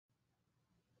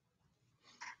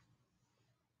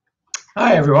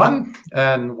Hi, everyone,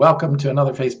 and welcome to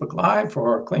another Facebook Live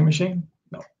for Clean Machine.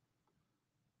 No.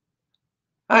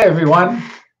 Hi, everyone,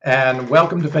 and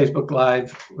welcome to Facebook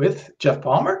Live with Geoff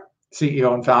Palmer,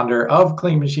 CEO and founder of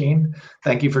Clean Machine.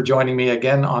 Thank you for joining me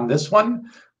again on this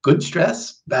one. Good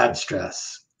stress, bad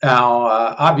stress. Now,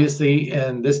 obviously,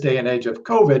 in this day and age of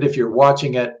COVID, if you're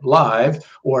watching it live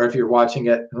or if you're watching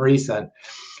it recent,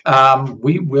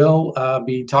 we will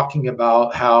be talking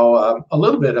about how a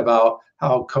little bit about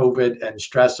how COVID and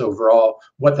stress overall,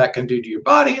 what that can do to your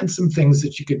body, and some things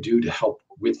that you could do to help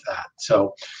with that.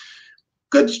 So,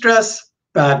 good stress,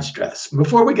 bad stress.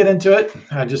 Before we get into it,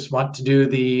 I just want to do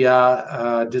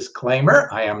the disclaimer.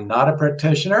 I am not a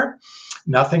practitioner.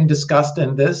 Nothing discussed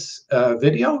in this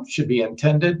video should be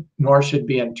intended nor should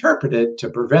be interpreted to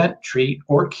prevent, treat,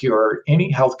 or cure any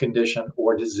health condition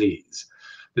or disease.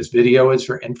 This video is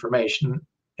for informational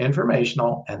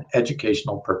and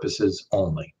educational purposes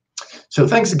only. So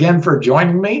thanks again for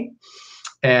joining me.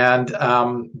 And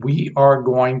we are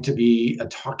going to be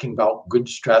talking about good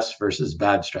stress versus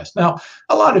bad stress. Now,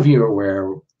 a lot of you are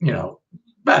aware,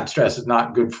 bad stress is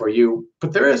not good for you,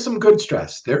 but there is some good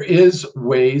stress. There is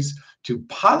ways to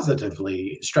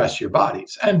positively stress your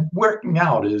bodies, and working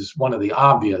out is one of the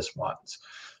obvious ones.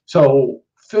 So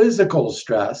physical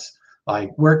stress,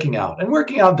 like working out, and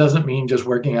working out doesn't mean just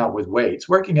working out with weights.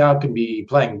 Working out can be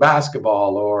playing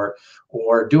basketball or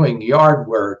doing yard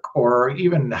work or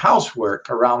even housework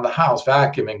around the house,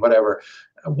 vacuuming, whatever.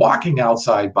 Walking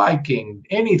outside, biking,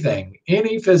 anything,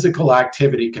 any physical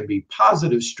activity can be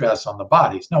positive stress on the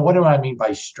bodies. Now, what do I mean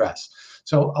by stress?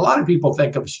 So a lot of people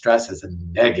think of stress as a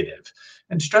negative,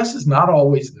 and stress is not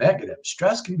always negative.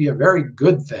 Stress can be a very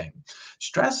good thing.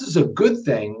 Stress is a good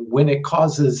thing when it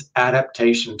causes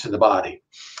adaptation to the body.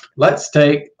 Let's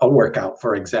take a workout,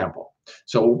 for example.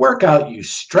 So a workout, you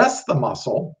stress the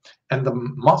muscle, and the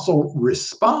muscle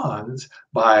responds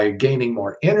by gaining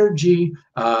more energy,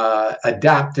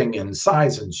 adapting in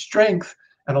size and strength,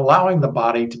 and allowing the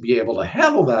body to be able to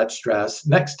handle that stress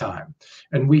next time.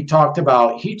 And we talked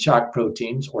about heat shock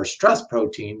proteins or stress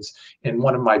proteins in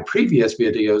one of my previous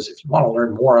videos. If you want to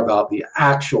learn more about the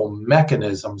actual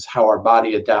mechanisms, how our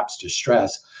body adapts to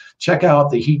stress, check out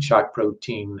the heat shock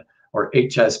protein or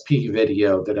HSP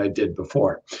video that I did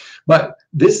before. But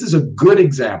this is a good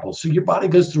example. So your body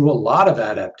goes through a lot of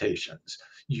adaptations.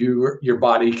 Your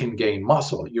body can gain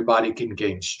muscle, your body can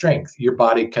gain strength, your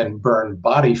body can burn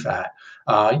body fat,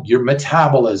 your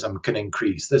metabolism can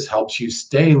increase. This helps you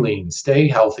stay lean, stay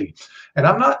healthy. And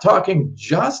I'm not talking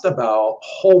just about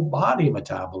whole body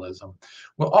metabolism.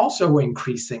 We're also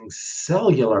increasing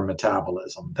cellular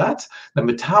metabolism. That's the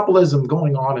metabolism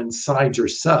going on inside your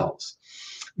cells.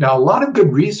 Now, a lot of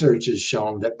good research has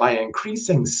shown that by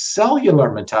increasing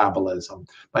cellular metabolism,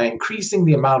 by increasing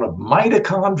the amount of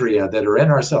mitochondria that are in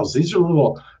our cells, these are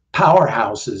little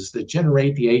powerhouses that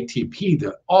generate the ATP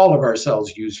that all of our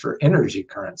cells use for energy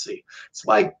currency. It's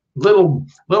like little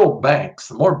banks.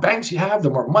 The more banks you have, the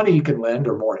more money you can lend,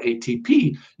 or more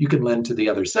ATP you can lend to the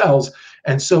other cells.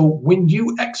 And so when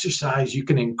you exercise, you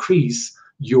can increase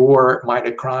your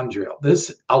mitochondria.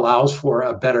 This allows for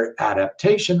a better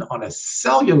adaptation on a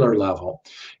cellular level.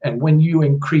 And when you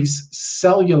increase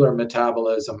cellular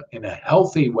metabolism in a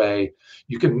healthy way,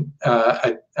 you can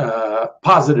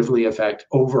positively affect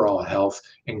overall health,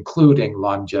 including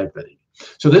longevity.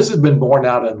 So this has been borne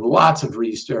out in lots of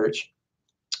research.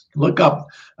 Look up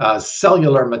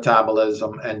cellular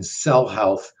metabolism and cell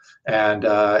health and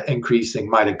increasing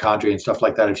mitochondria and stuff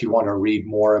like that. If you want to read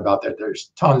more about that,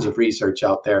 there's tons of research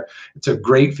out there. It's a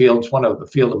great field. It's one of the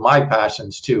field of my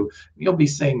passions too. You'll be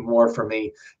seeing more from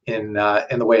me in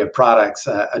the way of products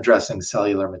addressing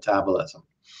cellular metabolism.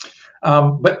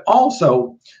 But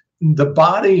also, the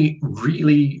body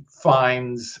really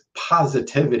finds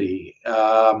positivity.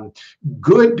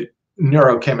 Good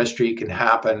neurochemistry can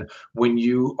happen when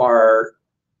you are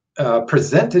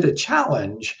presented a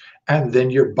challenge, and then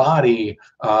your body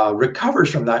recovers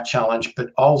from that challenge,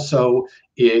 but also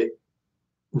it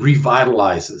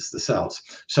revitalizes the cells.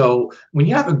 So when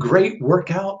you have a great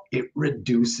workout, it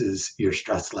reduces your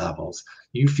stress levels.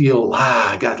 You feel,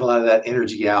 I got a lot of that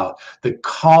energy out. The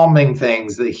calming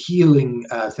things, the healing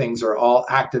things are all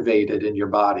activated in your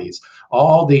bodies.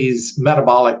 All these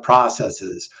metabolic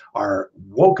processes are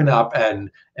woken up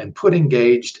and put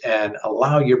engaged and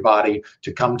allow your body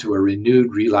to come to a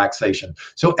renewed relaxation.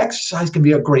 So exercise can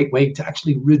be a great way to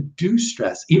actually reduce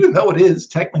stress, even though it is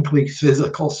technically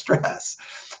physical stress.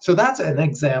 So that's an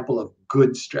example of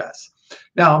good stress.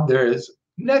 Now, there is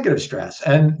negative stress.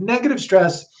 And negative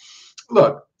stress,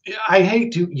 look, I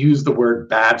hate to use the word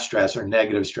bad stress or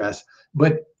negative stress,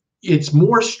 but it's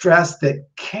more stress that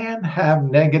can have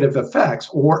negative effects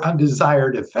or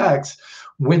undesired effects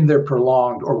when they're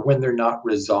prolonged or when they're not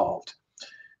resolved.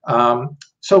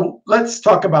 So let's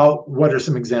talk about what are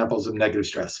some examples of negative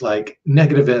stress, like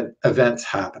negative events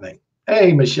happening.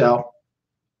 Hey, Michelle,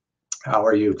 how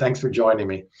are you? Thanks for joining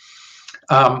me.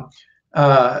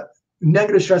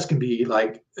 Negative stress can be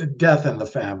like death in the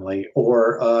family,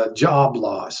 or job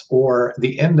loss, or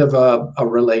the end of a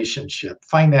relationship,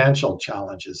 financial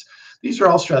challenges. These are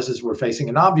all stresses we're facing.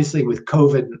 And obviously with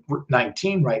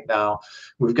COVID-19 right now,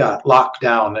 we've got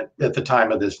lockdown at the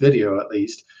time of this video, at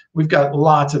least. We've got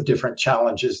lots of different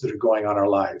challenges that are going on in our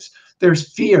lives.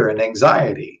 There's fear and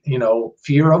anxiety,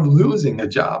 fear of losing a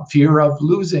job, fear of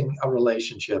losing a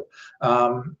relationship.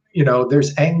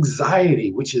 There's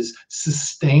anxiety, which is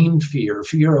sustained fear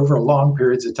over long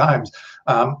periods of times,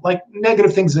 like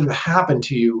negative things that have happened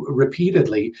to you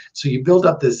repeatedly. So you build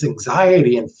up this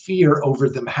anxiety and fear over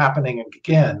them happening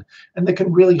again, and that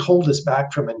can really hold us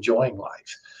back from enjoying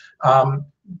life.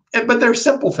 But there's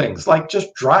simple things like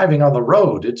just driving on the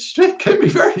road. It can be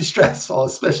very stressful,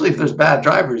 especially if there's bad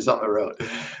drivers on the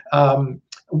road.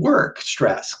 Work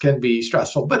stress can be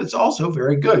stressful, but it's also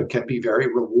very good, can be very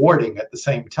rewarding at the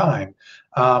same time.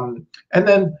 And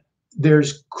then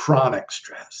there's chronic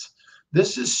stress.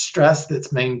 This is stress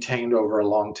that's maintained over a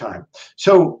long time.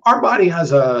 So our body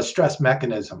has a stress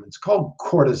mechanism. It's called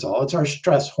cortisol. It's our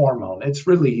stress hormone. It's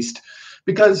released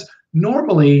because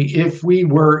normally, if we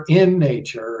were in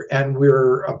nature and we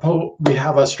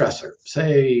have a stressor,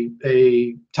 say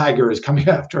a tiger is coming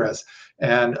after us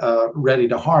and ready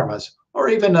to harm us, or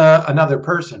even another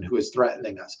person who is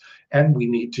threatening us, and we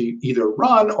need to either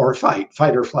run or fight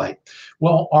or flight.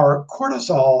 Well, our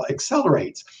cortisol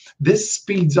accelerates. This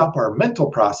speeds up our mental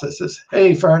processes.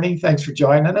 Hey, Fernie, thanks for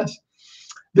joining us.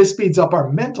 This speeds up our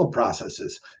mental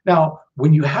processes. Now,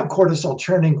 when you have cortisol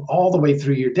churning all the way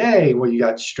through your day, where you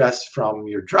got stress from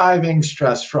your driving,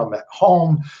 stress from at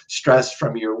home, stress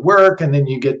from your work, and then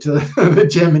you get to the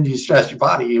gym and you stress your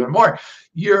body even more,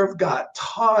 you've got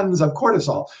tons of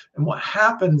cortisol. And what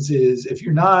happens is, if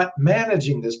you're not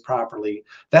managing this properly,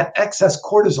 that excess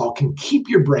cortisol can keep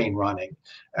your brain running.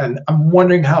 And I'm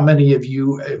wondering how many of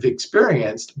you have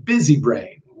experienced busy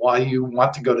brain. While you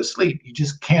want to go to sleep, you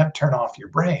just can't turn off your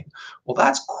brain. Well,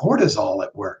 that's cortisol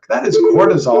at work. That is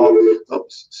cortisol.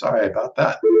 Oops, sorry about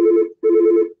that.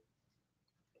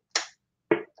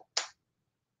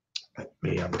 Let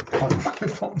me unplug my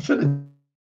phone for the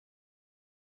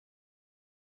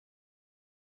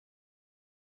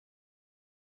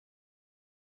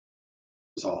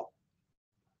cortisol.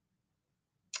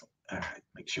 All right,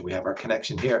 make sure we have our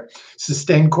connection here.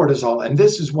 Sustained cortisol, and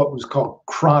this is what was called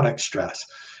chronic stress.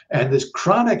 And this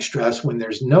chronic stress, when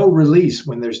there's no release,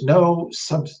 when there's no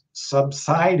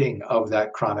subsiding of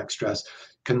that chronic stress,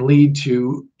 can lead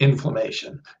to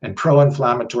inflammation and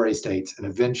pro-inflammatory states, and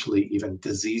eventually even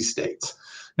disease states.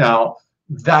 Now,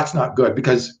 that's not good,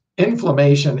 because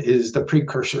inflammation is the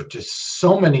precursor to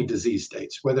so many disease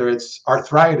states, whether it's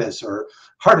arthritis or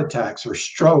heart attacks or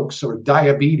strokes or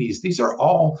diabetes. These are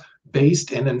all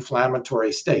based in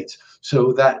inflammatory states.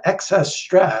 So that excess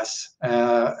stress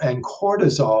and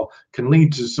cortisol can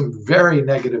lead to some very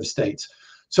negative states.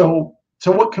 So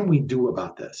what can we do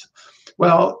about this?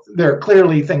 Well, there are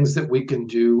clearly things that we can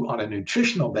do on a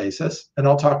nutritional basis, and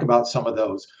I'll talk about some of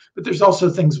those. But there's also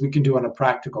things we can do on a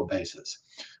practical basis.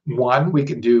 One, we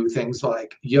can do things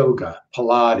like yoga,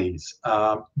 Pilates,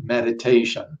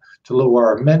 meditation to lower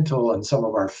our mental and some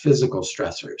of our physical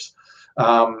stressors.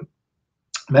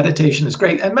 Meditation is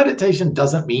great. And meditation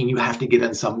doesn't mean you have to get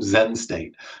in some Zen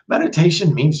state.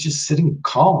 Meditation means just sitting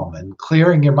calm and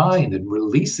clearing your mind and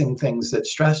releasing things that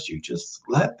stress you. Just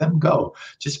let them go.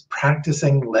 Just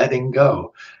practicing letting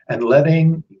go and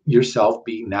letting yourself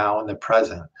be now in the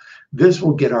present. This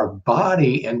will get our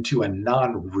body into a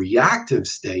non-reactive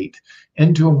state,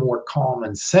 into a more calm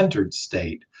and centered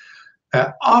state.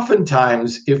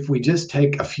 Oftentimes, if we just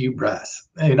take a few breaths,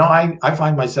 I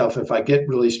find myself, if I get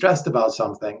really stressed about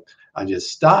something, I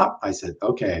just stop. I said,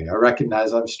 okay, I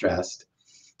recognize I'm stressed.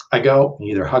 I go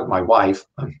either hug my wife.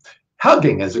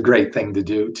 Hugging is a great thing to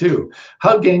do too.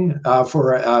 Hugging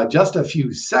for just a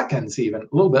few seconds, even a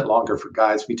little bit longer for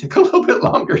guys. We take a little bit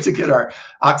longer to get our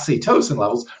oxytocin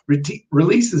levels.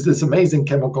 Releases this amazing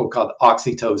chemical called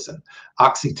oxytocin.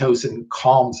 Oxytocin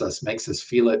calms us, makes us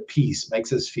feel at peace,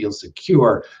 makes us feel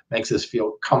secure, makes us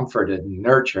feel comforted and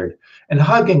nurtured. And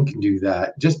hugging can do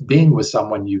that. Just being with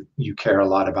someone you care a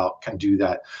lot about can do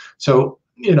that. So,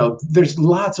 there's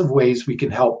lots of ways we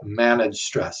can help manage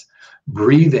stress.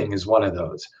 Breathing is one of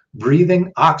those.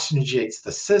 Breathing oxygenates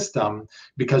the system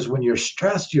because when you're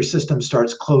stressed, your system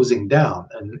starts closing down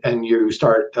and you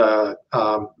start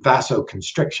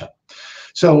vasoconstriction.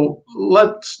 So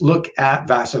let's look at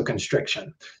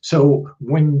vasoconstriction. So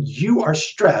when you are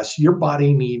stressed, your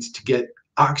body needs to get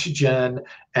oxygen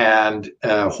and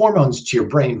hormones to your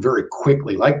brain very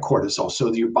quickly, like cortisol, so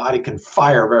that your body can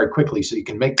fire very quickly, so you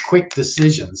can make quick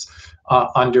decisions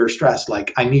under stress,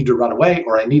 like I need to run away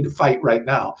or I need to fight right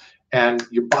now. And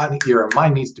your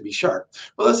mind needs to be sharp.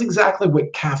 Well, that's exactly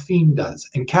what caffeine does.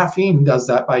 And caffeine does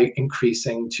that by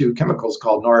increasing two chemicals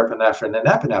called norepinephrine and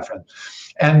epinephrine.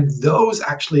 And those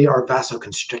actually are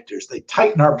vasoconstrictors. They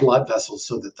tighten our blood vessels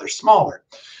so that they're smaller.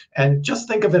 And just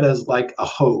think of it as like a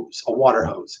hose, a water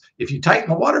hose. If you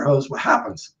tighten a water hose, what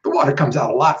happens? The water comes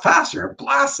out a lot faster. It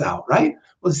blasts out, right?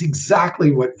 Well, it's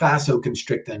exactly what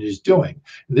vasoconstricting is doing.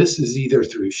 This is either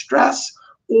through stress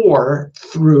or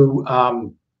through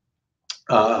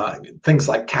things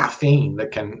like caffeine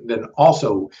that can then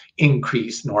also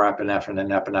increase norepinephrine and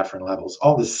epinephrine levels.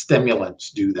 All the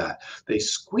stimulants do that. They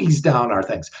squeeze down our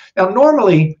things. Now,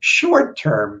 normally, short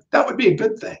term, that would be a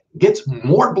good thing. Gets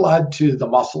more blood to the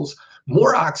muscles,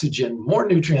 more oxygen, more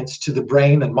nutrients to the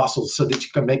brain and muscles so that you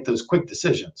can make those quick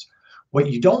decisions.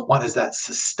 What you don't want is that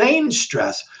sustained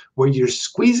stress where you're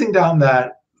squeezing down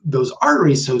those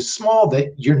arteries so small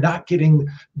that you're not getting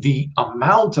the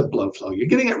amount of blood flow. You're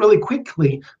getting it really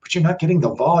quickly, but you're not getting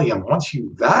the volume. Once you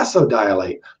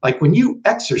vasodilate, like when you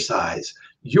exercise,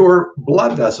 your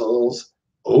blood vessels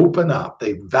open up,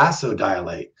 they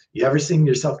vasodilate. You ever seen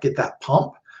yourself get that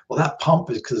pump? Well, that pump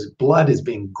is because blood is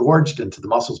being gorged into the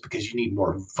muscles because you need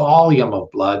more volume of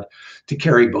blood to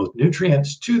carry both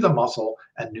nutrients to the muscle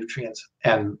and nutrients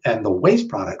and the waste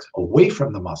products away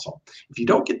from the muscle. If you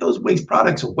don't get those waste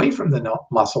products away from the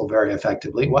muscle very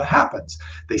effectively, what happens?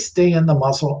 They stay in the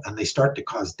muscle and they start to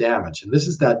cause damage. And this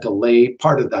is that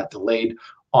part of that delayed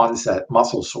onset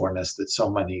muscle soreness that so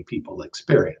many people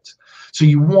experience. So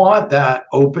you want that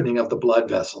opening of the blood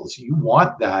vessels. You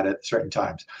want that at certain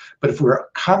times. But if we're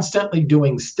constantly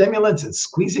doing stimulants and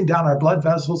squeezing down our blood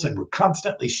vessels and we're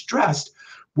constantly stressed,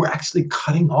 we're actually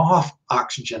cutting off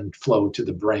oxygen flow to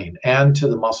the brain and to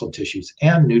the muscle tissues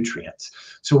and nutrients.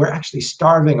 So we're actually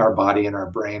starving our body and our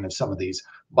brain of some of these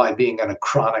by being in a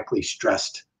chronically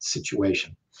stressed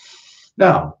situation.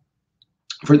 Now,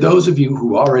 for those of you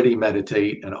who already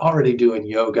meditate and already doing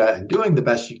yoga and doing the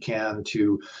best you can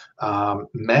to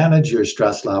manage your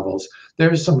stress levels,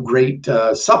 there's some great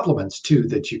supplements too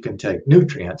that you can take,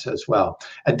 nutrients as well.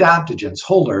 Adaptogens,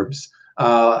 whole herbs,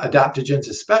 adaptogens,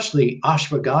 especially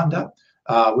ashwagandha,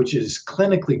 which is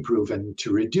clinically proven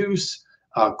to reduce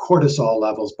cortisol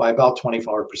levels by about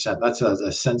 24%. That's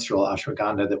a sensual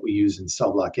ashwagandha that we use in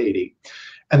Cell Block 80.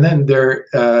 And then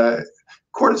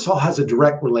cortisol has a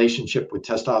direct relationship with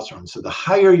testosterone. So the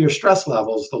higher your stress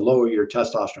levels, the lower your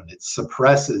testosterone. It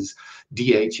suppresses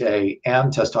DHA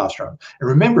and testosterone. And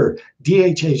remember,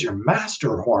 DHA is your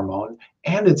master hormone,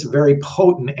 and it's very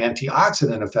potent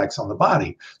antioxidant effects on the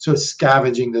body. So it's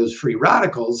scavenging those free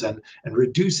radicals and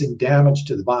reducing damage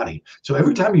to the body. So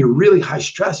every time you're really high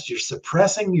stressed, you're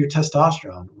suppressing your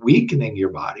testosterone, weakening your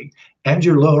body, and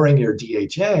you're lowering your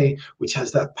DHA, which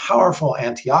has that powerful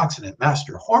antioxidant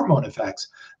master hormone effects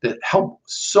that help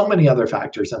so many other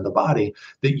factors in the body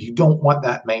that you don't want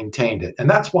that maintained. And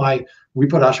that's why we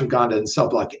put ashwagandha in Cell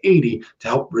Block 80 to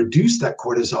help reduce that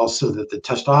cortisol so that the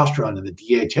testosterone and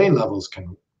the DHA levels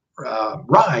can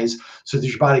rise so that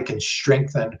your body can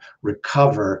strengthen,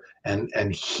 recover, and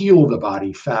heal the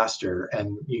body faster,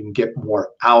 and you can get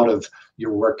more out of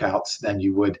your workouts than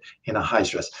you would in a high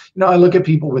stress. You know, I look at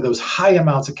people with those high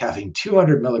amounts of caffeine,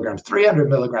 200 milligrams, 300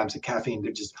 milligrams of caffeine.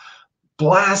 They're just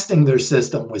blasting their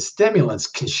system with stimulants,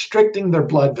 constricting their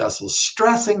blood vessels,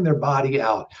 stressing their body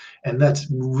out. And that's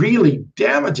really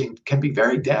damaging, can be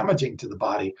very damaging to the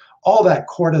body. All that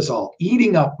cortisol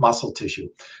eating up muscle tissue.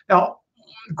 Now,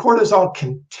 cortisol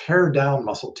can tear down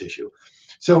muscle tissue.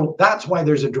 So that's why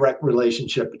there's a direct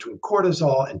relationship between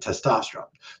cortisol and testosterone.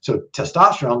 So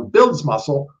testosterone builds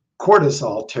muscle,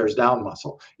 cortisol tears down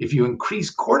muscle. If you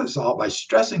increase cortisol by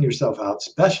stressing yourself out,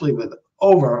 especially with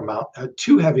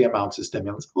too heavy amounts of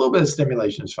stimulants, a little bit of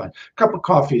stimulation is fine. A cup of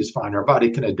coffee is fine. Our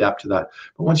body can adapt to that.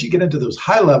 But once you get into those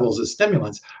high levels of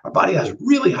stimulants, our body has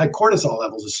really high cortisol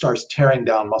levels. It starts tearing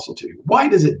down muscle tissue. Why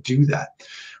does it do that?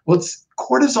 Well,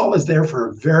 cortisol is there for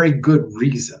a very good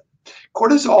reason.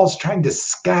 Cortisol is trying to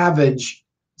scavenge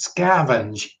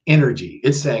energy.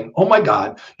 It's saying, oh my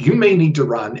God, you may need to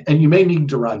run, and you may need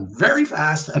to run very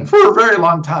fast and for a very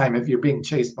long time if you're being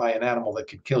chased by an animal that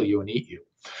could kill you and eat you.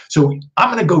 So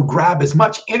I'm going to go grab as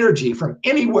much energy from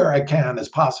anywhere I can as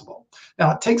possible.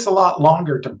 Now, it takes a lot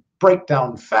longer to break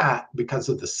down fat because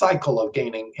of the cycle of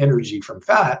gaining energy from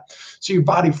fat. So your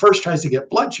body first tries to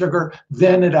get blood sugar,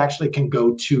 then it actually can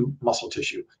go to muscle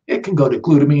tissue. It can go to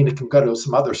glutamine, it can go to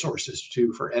some other sources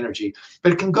too for energy,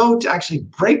 but it can go to actually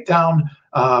break down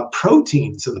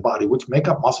proteins of the body, which make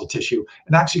up muscle tissue,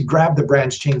 and actually grab the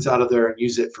branch chains out of there and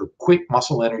use it for quick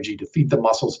muscle energy to feed the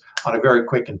muscles on a very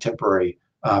quick and temporary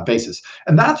basis.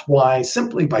 And that's why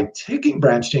simply by taking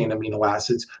branched chain amino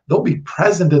acids, they'll be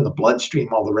present in the bloodstream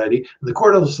already. And the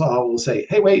cortisol will say,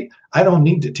 hey, wait, I don't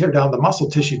need to tear down the muscle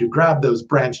tissue to grab those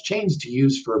branched chains to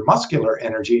use for muscular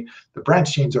energy. The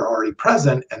branched chains are already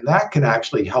present, and that can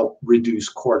actually help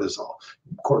reduce cortisol.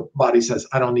 Body says,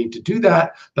 I don't need to do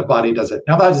that. The body does it.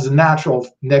 Now, that is a natural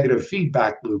negative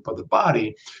feedback loop of the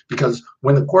body, because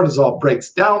when the cortisol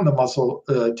breaks down the muscle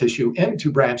tissue into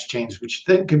branched chains, which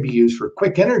then can be used for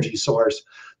quick energy source,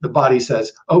 the body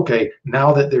says, okay,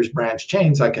 now that there's branched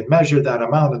chains, I can measure that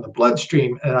amount in the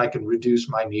bloodstream and I can reduce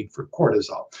my need for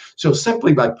cortisol. So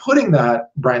simply by putting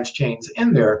that branched chains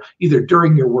in there, either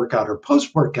during your workout or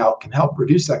post-workout, can help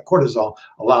reduce that cortisol,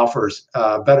 allow for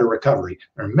better recovery.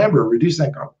 And remember,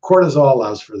 reducing cortisol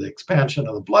allows for the expansion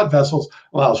of the blood vessels,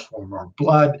 allows for more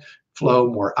blood flow,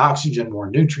 more oxygen,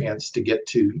 more nutrients to get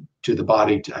to the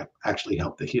body to actually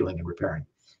help the healing and repairing.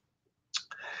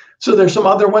 So there's some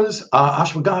other ones.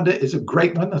 Ashwagandha is a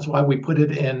great one. That's why we put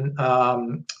it in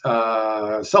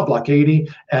cell block 80.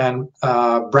 And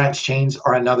branch chains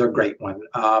are another great one.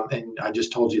 And I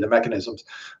just told you the mechanisms.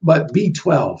 But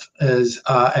B12 is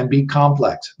and B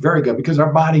complex, very good, because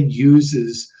our body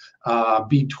uses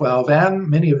B12 and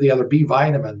many of the other B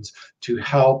vitamins to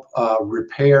help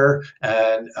repair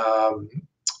and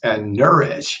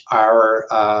nourish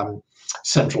our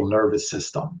central nervous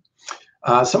system.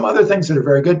 Some other things that are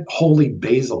very good. Holy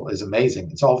basil is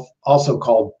amazing. It's also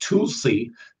called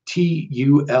Tulsi,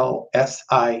 Tulsie,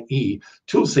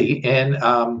 Tulsi in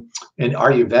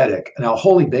Ayurvedic. Now,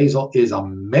 holy basil is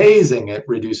amazing at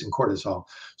reducing cortisol.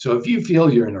 So if you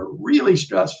feel you're in a really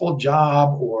stressful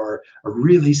job or a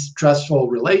really stressful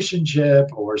relationship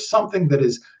or something that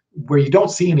is where you don't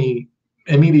see any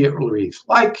immediate relief,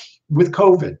 like with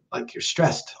COVID, like you're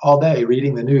stressed all day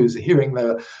reading the news, hearing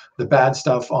the bad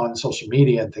stuff on social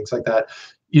media and things like that,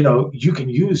 you know, you can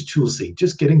use Tulsi.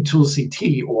 Just getting Tulsi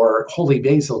tea or holy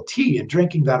basil tea and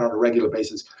drinking that on a regular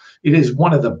basis. It is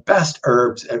one of the best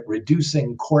herbs at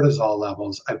reducing cortisol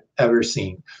levels I've ever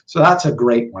seen. So that's a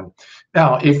great one.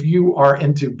 Now, if you are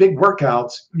into big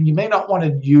workouts, you may not want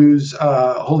to use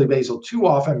holy basil too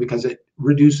often because it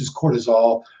reduces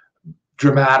cortisol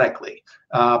dramatically.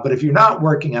 But if you're not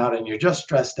working out and you're just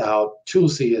stressed out,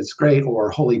 Tulsi is great,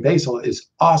 or holy basil is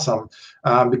awesome,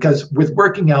 because with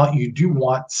working out, you do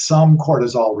want some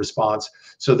cortisol response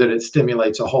so that it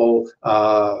stimulates a whole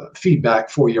feedback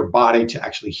for your body to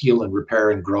actually heal and repair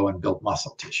and grow and build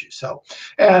muscle tissue. So,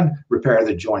 and repair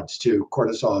the joints too.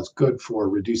 Cortisol is good for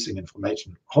reducing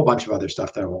inflammation, a whole bunch of other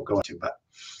stuff that I won't go into, but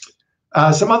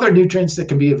some other nutrients that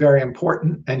can be very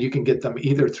important, and you can get them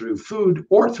either through food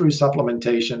or through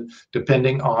supplementation,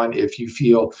 depending on if you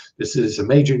feel this is a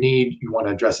major need, you want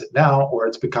to address it now, or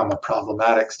it's become a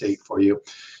problematic state for you,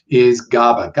 is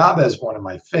GABA. GABA is one of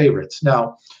my favorites.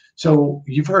 Now, so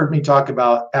you've heard me talk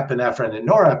about epinephrine and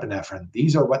norepinephrine.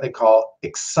 These are what they call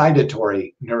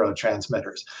excitatory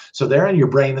neurotransmitters. So they're in your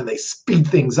brain and they speed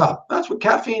things up. That's what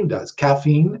caffeine does.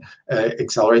 Caffeine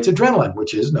accelerates adrenaline,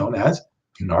 which is known as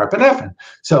norepinephrine,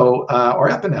 so or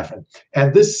epinephrine,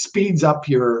 and this speeds up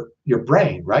your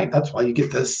brain, right? That's why you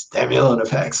get the stimulant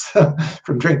effects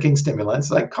from drinking stimulants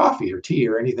like coffee or tea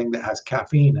or anything that has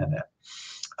caffeine in it.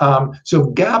 So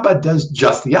GABA does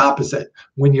just the opposite.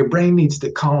 When your brain needs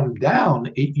to calm down,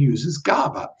 it uses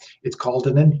GABA. It's called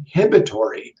an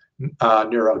inhibitory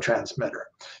neurotransmitter.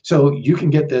 So you can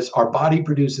get this, our body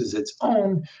produces its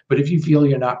own, but if you feel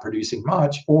you're not producing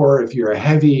much, or if you're a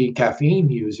heavy caffeine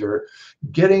user,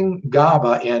 getting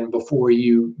GABA in before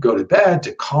you go to bed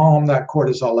to calm that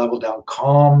cortisol level down,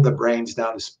 calm the brains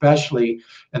down, especially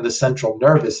in the central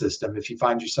nervous system. If you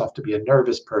find yourself to be a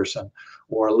nervous person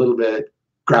or a little bit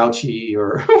grouchy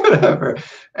or whatever,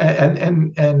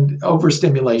 and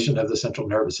overstimulation of the central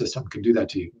nervous system can do that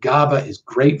to you. GABA is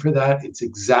great for that. It's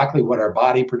exactly what our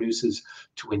body produces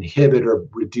to inhibit or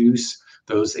reduce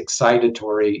those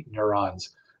excitatory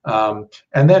neurons.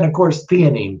 And then, of course,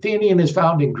 theanine. Theanine is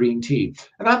found in green tea.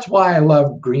 And that's why I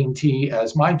love green tea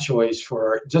as my choice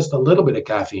for just a little bit of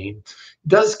caffeine. It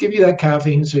does give you that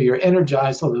caffeine, so you're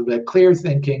energized a little bit, clear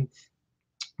thinking.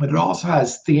 But it also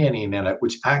has theanine in it,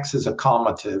 which acts as a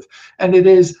calmative, and it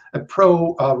is a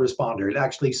pro-responder. It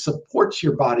actually supports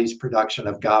your body's production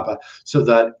of GABA, so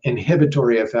that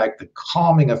inhibitory effect, the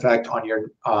calming effect on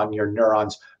your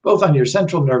neurons, both on your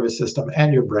central nervous system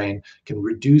and your brain, can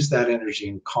reduce that energy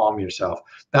and calm yourself.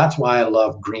 That's why I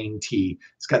love green tea.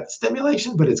 It's got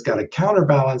stimulation, but it's got a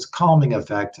counterbalance calming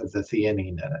effect of the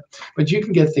theanine in it. But you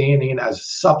can get theanine as a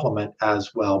supplement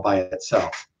as well by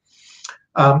itself.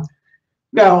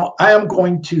 Now, I am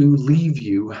going to leave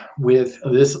you with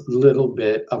this little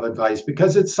bit of advice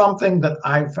because it's something that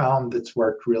I've found that's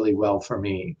worked really well for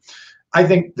me. I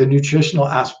think the nutritional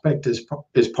aspect is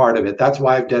part of it. That's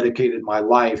why I've dedicated my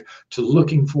life to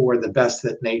looking for the best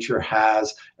that nature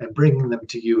has and bringing them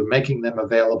to you and making them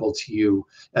available to you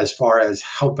as far as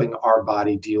helping our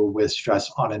body deal with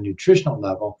stress on a nutritional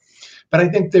level. But I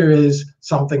think there is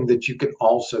something that you can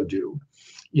also do.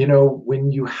 You know,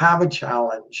 when you have a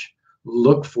challenge,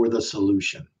 look for the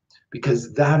solution,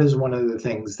 because that is one of the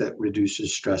things that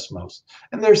reduces stress most.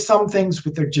 And there's some things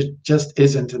that there just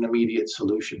isn't an immediate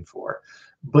solution for,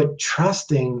 but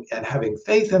trusting and having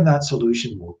faith in that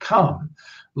solution will come.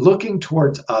 Looking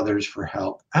towards others for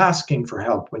help, asking for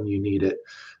help when you need it,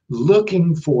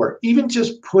 looking for, even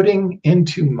just putting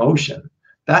into motion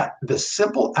that the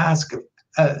simple ask of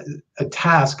a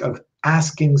task of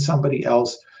asking somebody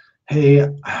else, hey,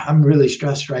 I'm really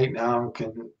stressed right now,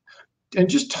 and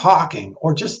just talking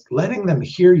or just letting them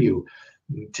hear you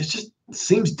just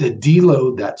seems to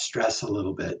deload that stress a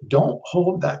little bit. Don't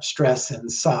hold that stress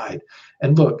inside.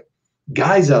 And look,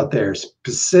 guys out there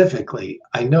specifically,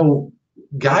 I know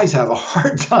guys have a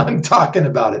hard time talking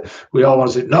about it. We all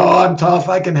want to say, no, I'm tough,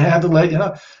 I can handle it, you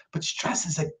know. But stress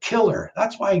is a killer.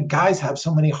 That's why guys have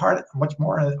so many much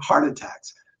more heart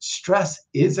attacks. Stress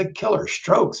is a killer.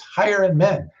 Strokes higher in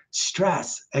men.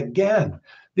 Stress, again.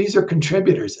 These are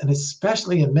contributors, and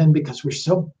especially in men, because we're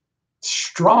so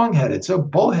strong-headed, so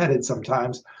bullheaded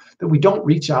sometimes, that we don't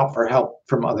reach out for help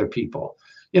from other people.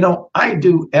 You know, I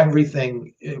do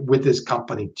everything with this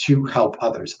company to help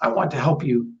others. I want to help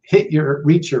you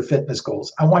reach your fitness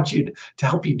goals. I want you to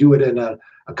help you do it in a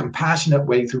compassionate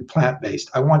way through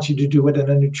plant-based. I want you to do it in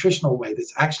a nutritional way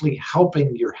that's actually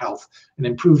helping your health and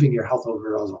improving your health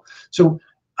overall. So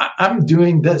I'm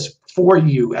doing this for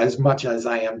you as much as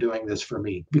I am doing this for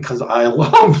me, because I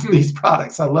love these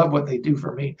products. I love what they do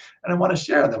for me, and I want to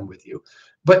share them with you.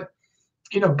 But,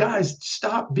 you know, guys,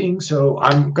 stop being so,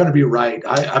 I'm going to be right.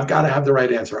 I've got to have the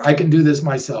right answer. I can do this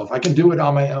myself. I can do it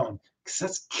on my own. Because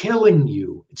that's killing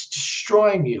you. It's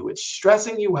destroying you. It's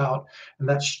stressing you out. And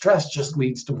that stress just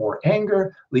leads to more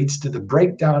anger, leads to the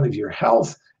breakdown of your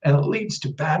health, and it leads to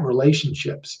bad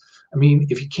relationships. I mean,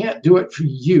 if you can't do it for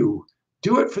you,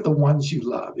 do it for the ones you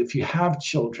love. If you have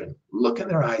children, look in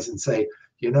their eyes and say,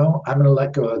 you know, I'm going to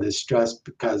let go of this stress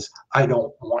because I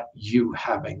don't want you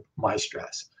having my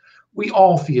stress. We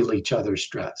all feel each other's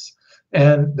stress.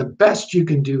 And the best you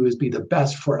can do is be the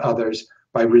best for others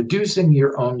by reducing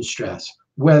your own stress,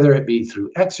 whether it be through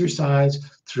exercise,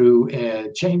 through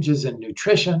changes in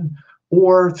nutrition,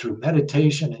 or through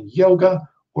meditation and yoga,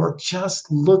 or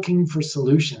just looking for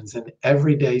solutions in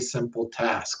everyday simple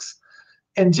tasks.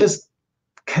 And just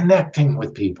connecting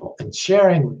with people and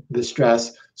sharing the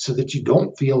stress so that you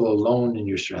don't feel alone in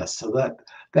your stress, so that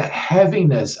that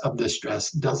heaviness of the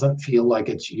stress doesn't feel like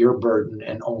it's your burden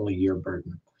and only your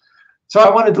burden. So I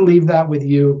wanted to leave that with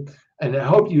you, and I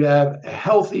hope you have a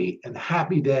healthy and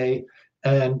happy day,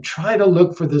 and try to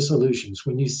look for the solutions.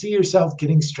 When you see yourself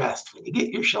getting stressed, when you get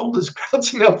your shoulders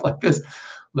crouching up like this,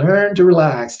 learn to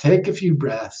relax, take a few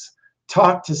breaths,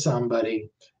 talk to somebody,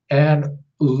 and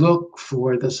look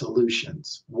for the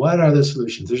solutions. What are the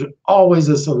solutions? There's always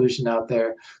a solution out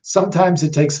there. Sometimes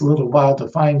it takes a little while to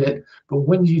find it, but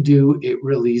when you do, it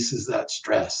releases that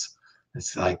stress.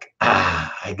 It's like,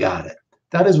 I got it.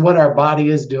 That is what our body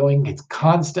is doing. It's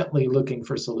constantly looking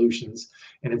for solutions.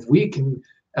 And if we can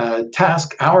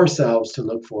task ourselves to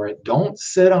look for it, don't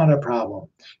sit on a problem.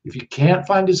 If you can't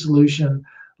find a solution,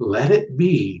 let it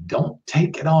be. Don't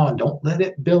take it on. Don't let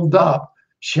it build up.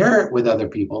 Share it with other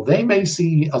people. They may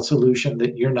see a solution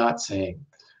that you're not seeing.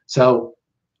 So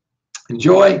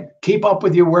enjoy, keep up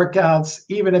with your workouts,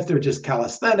 even if they're just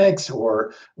calisthenics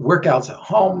or workouts at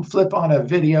home. Flip on a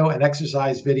video, an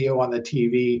exercise video on the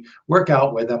TV, work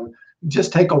out with them.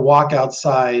 Just take a walk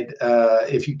outside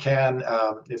if you can,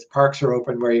 if parks are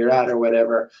open where you're at or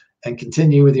whatever, and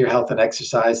continue with your health and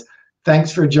exercise.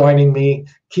 Thanks for joining me.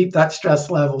 Keep that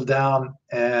stress level down,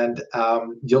 and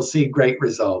you'll see great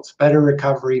results, better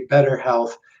recovery, better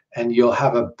health, and you'll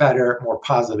have a better, more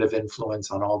positive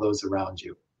influence on all those around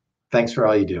you. Thanks for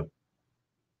all you do.